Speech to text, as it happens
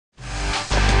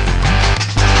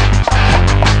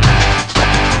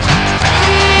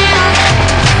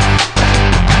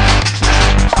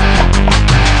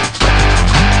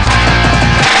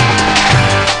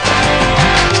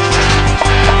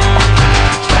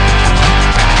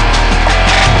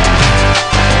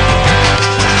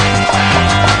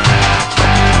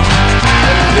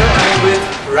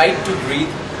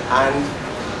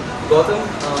Gautam,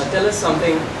 tell us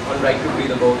something on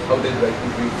Ride2Breathe about how did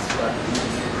Ride2Breathe start?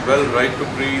 Well,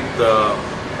 Ride2Breathe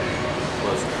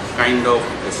was kind of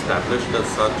established as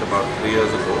such about 3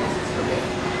 years ago. Okay.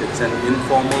 It's an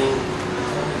informal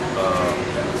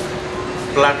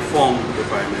platform,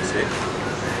 if I may say,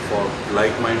 for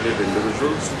like-minded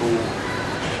individuals who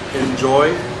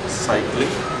enjoy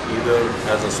cycling either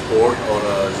as a sport or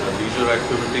as a leisure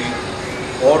activity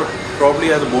or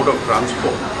probably as a mode of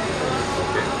transport.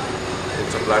 Okay.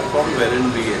 It's a platform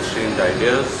wherein we exchange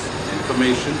ideas,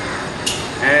 information,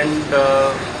 and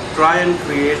try and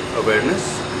create awareness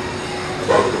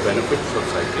about the benefits of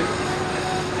cycling.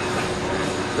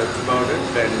 And that's about it.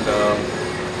 And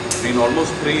it's been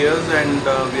almost 3 years, and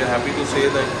we are happy to say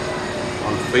that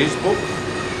on Facebook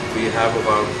we have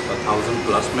about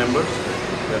 1,000+ members,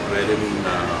 wherein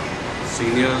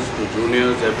seniors to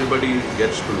juniors, everybody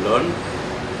gets to learn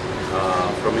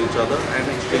from each other and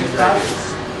exchange ideas.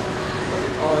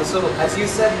 So, as you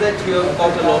said that you have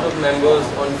got a lot of members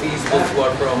on Facebook who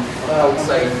are from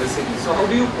outside the city. So, how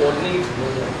do you coordinate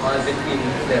between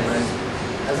them? And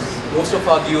as most of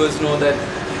our viewers know that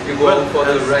you go out for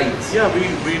the rides. Yeah,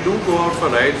 we do go out for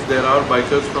rides. There are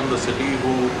bikers from the city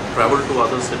who travel to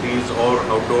other cities or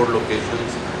outdoor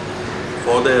locations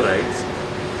for their rides.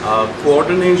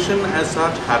 Coordination as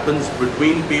such happens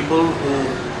between people who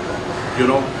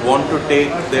want to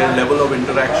take their level of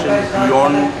interaction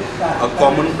beyond a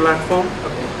common platform.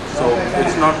 So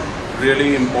it's not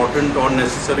really important or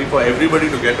necessary for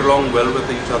everybody to get along well with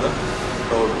each other.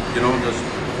 So just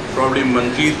probably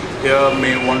Manjeet here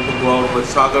may want to go out with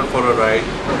Sagar for a ride,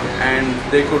 and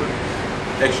they could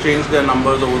exchange their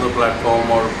numbers over the platform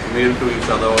or mail to each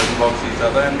other or inbox each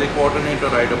other, and they coordinate a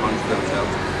ride amongst themselves.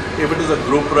 If it is a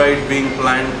group ride being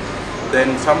planned,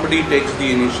 then somebody takes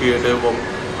the initiative of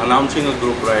announcing a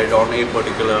group ride on a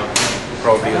particular,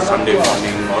 probably a Sunday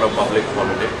morning or a public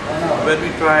holiday, where we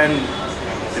try and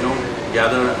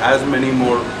gather as many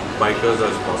more bikers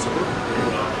as possible,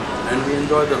 and we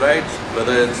enjoy the rides,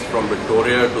 whether it's from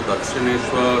Victoria to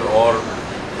Dakshineshwar or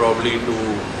probably to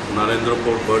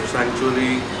Narendrapur Bird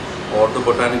Sanctuary or the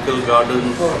Botanical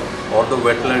Gardens or the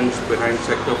wetlands behind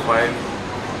Sector 5.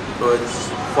 So it's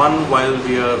fun while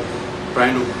we are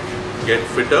trying to get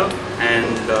fitter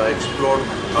and explore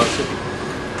our city.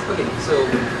 Okay, so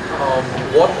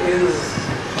what is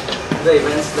the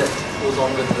events that goes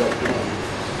on with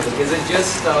Ride2Breathe? Is it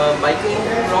just biking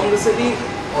around the city,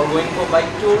 or going for bike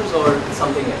tours, or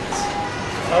something else?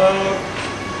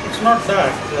 It's not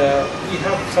that. We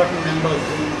have certain members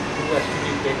who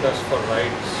actually take us for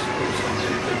rides to some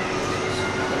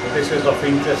places of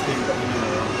interest in and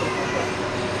around Kolkata.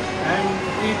 And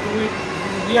we do it.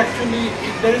 We actually,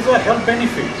 there is a health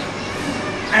benefit,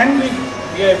 and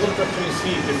we are able to actually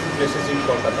see different places in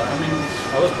Kolkata. I mean,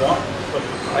 I was born, but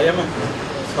I am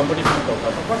somebody from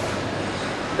Kolkata, but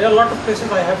there are a lot of places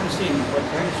I haven't seen. But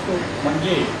thanks to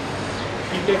Manjeet,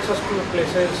 he takes us to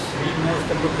places, he knows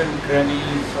the nook and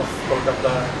crannies of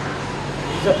Kolkata.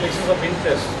 These are places of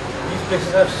interest. These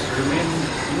places have remained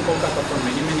in Kolkata for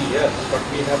many, many years, but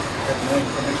we have had no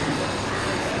information about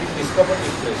it. We discovered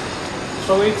these places.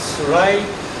 So it's ride,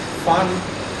 fun,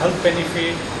 health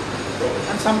benefit,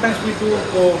 and sometimes we do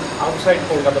go outside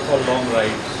Kolkata for long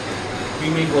rides. We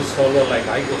may go solo, like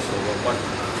I go solo, but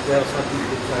there are certain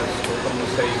groups, as Gautam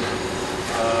was saying,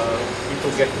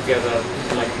 people get together,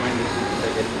 people like-minded people,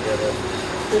 they get together,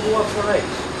 they go out for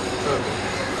rides.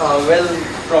 Well,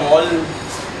 from all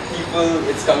people,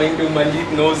 it's coming to Manjeet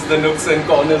knows the nooks and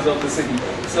corners of the city.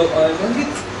 So, Manjeet,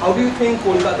 how do you think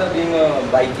Kolkata being a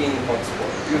biking hotspot?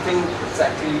 Do you think it's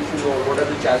actually true, or what are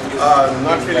the challenges?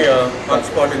 Not really a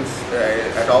hotspot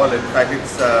at all. In fact, it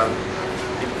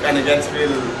kind of gets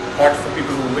real hot for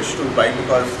people who wish to bike,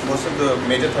 because most of the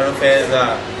major thoroughfares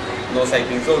are no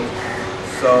cycling zones.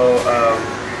 So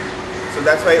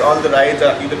that's why all the rides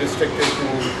are either restricted to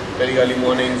very early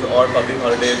mornings or public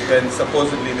holidays when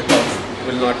supposedly the clouds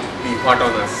will not be hot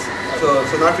on us.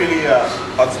 So not really a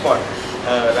hotspot.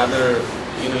 Rather,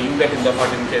 you get in the hot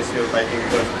in case you're biking,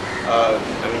 because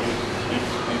I mean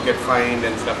you get fined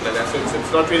and stuff like that. So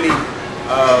it's not really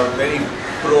very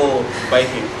pro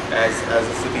biking as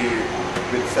a city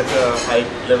with such a high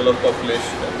level of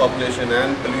population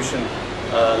and pollution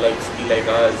like city like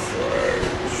ours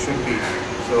should be.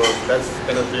 So that's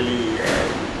kind of really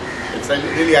it's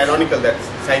really ironical that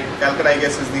Calcutta, I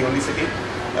guess, is the only city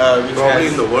which Probably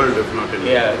has, in the world, if not in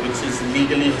yeah, which is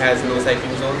legally has no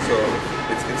cycling zone. So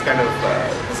it's kind of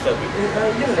disturbing.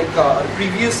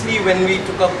 Previously, when we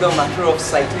took up the matter of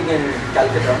cycling in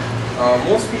Calcutta,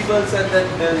 most people said that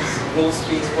there's no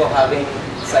space for having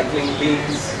cycling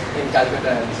lanes in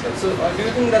Calcutta and stuff. So do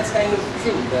you think that's kind of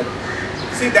true? That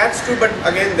See, that's true, but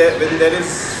again, when there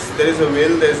is a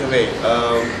will, there is a way.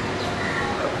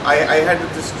 I had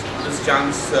this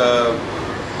chance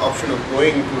option of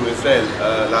going to Israel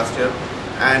last year,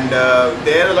 and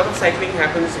there a lot of cycling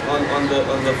happens on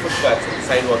the footpaths, on the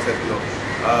sidewalks, as you know.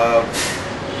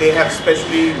 They have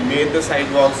specially made the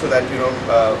sidewalks so that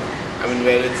I mean,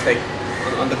 where it's like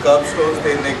on the curbstones,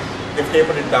 they've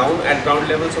tapered it down at ground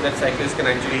level so that cyclists can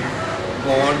actually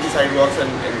go on to sidewalks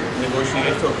and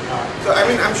negotiate. So I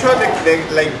mean, I'm sure like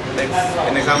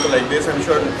an example like this, I'm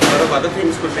sure a lot of other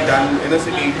things could be done in a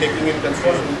city, taking in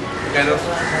consideration the kind of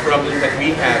problems that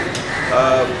we have.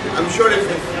 I'm sure if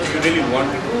you really want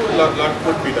to do, a lot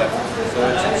could be done. So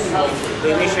it's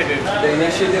the initiative. the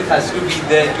initiative has to be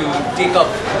there to take up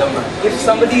the money. If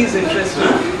somebody is interested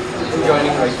in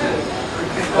joining Ride2Breathe,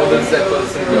 how does that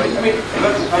person join?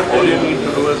 All you need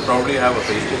to do is probably have a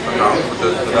Facebook account,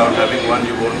 because without having one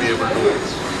you won't be able to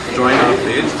join our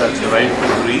page. That's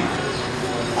Ride2Breathe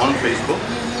on Facebook,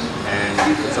 and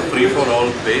it's a free for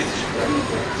all page.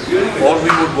 All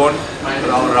we would want,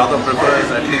 or rather prefer,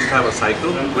 is at least have a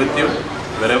cycle with you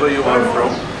wherever you are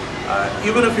from.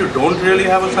 Even if you don't really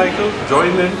have a cycle,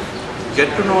 join in, get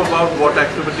to know about what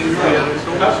activities we are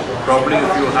into. Probably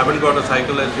if you haven't got a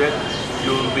cycle as yet,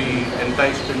 you'll be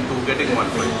enticed into getting one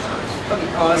for yourself.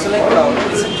 Okay, so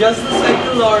like, is it just the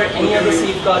cycle or any other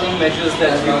safeguarding measures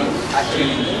that you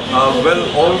actually Well,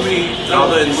 all we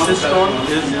rather insist on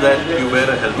is that you wear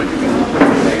a helmet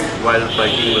while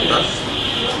biking with us.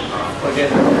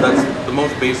 again? That's the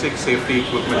most basic safety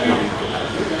equipment you need to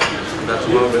have. And that's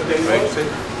about it, right, Sid?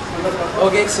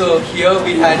 Okay, so here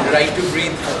we had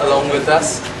Ride2Breathe along with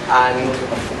us, and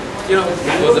it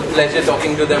was a pleasure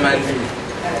talking to them. And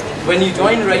when you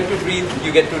join Ride2Breathe,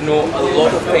 you get to know a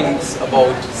lot of things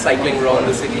about cycling around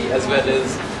the city, as well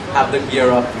as have the gear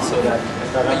up so that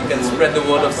you can spread the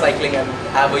word of cycling and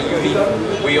have a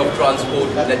unique way of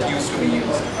transport that used to be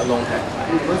used a long time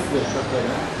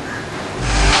back.